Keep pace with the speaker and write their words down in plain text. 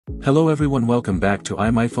Hello everyone, welcome back to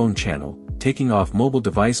iMyFone channel. Taking off mobile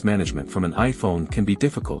device management from an iPhone can be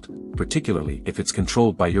difficult, particularly if it's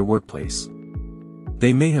controlled by your workplace.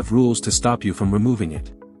 They may have rules to stop you from removing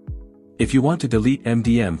it. If you want to delete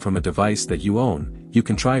MDM from a device that you own, you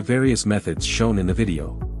can try various methods shown in the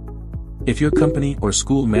video. If your company or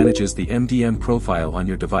school manages the MDM profile on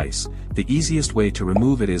your device, the easiest way to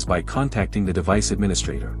remove it is by contacting the device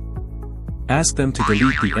administrator. Ask them to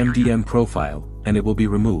delete the MDM profile, and it will be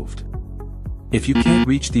removed. If you can't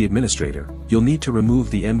reach the administrator, you'll need to remove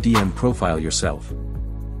the MDM profile yourself.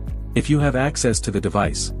 If you have access to the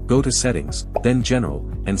device, go to Settings, then General,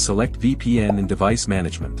 and select VPN and Device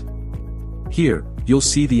Management. Here, you'll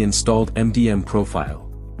see the installed MDM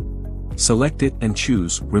profile. Select it and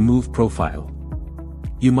choose Remove Profile.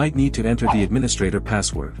 You might need to enter the administrator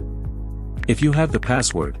password. If you have the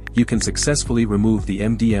password, you can successfully remove the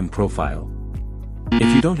MDM profile.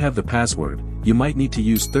 If you don't have the password, you might need to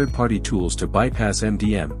use third-party tools to bypass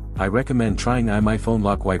MDM. I recommend trying iMyFone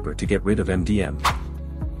LockWiper to get rid of MDM.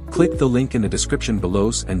 Click the link in the description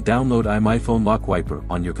below and download iMyFone LockWiper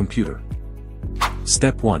on your computer.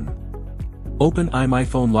 Step 1. Open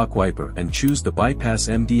iMyFone LockWiper and choose the Bypass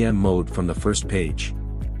MDM mode from the first page.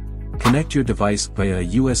 Connect your device via a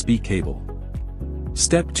USB cable.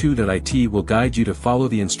 Step 2.It will guide you to follow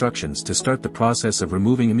the instructions to start the process of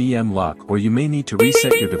removing MDM lock, or you may need to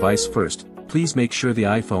reset your device first. Please make sure the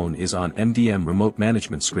iPhone is on MDM remote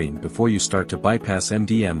management screen before you start to bypass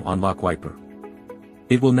MDM on LockWiper.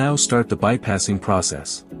 It will now start the bypassing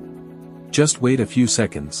process. Just wait a few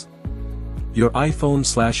seconds. Your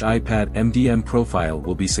iPhone/iPad MDM profile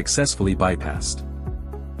will be successfully bypassed.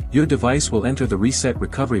 Your device will enter the reset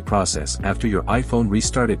recovery process after your iPhone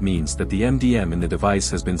restarted, means that the MDM in the device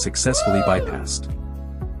has been successfully bypassed.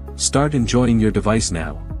 Start enjoying your device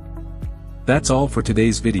now. That's all for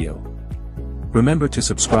today's video. Remember to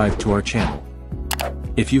subscribe to our channel.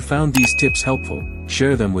 If you found these tips helpful,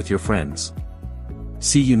 share them with your friends.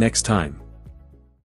 See you next time.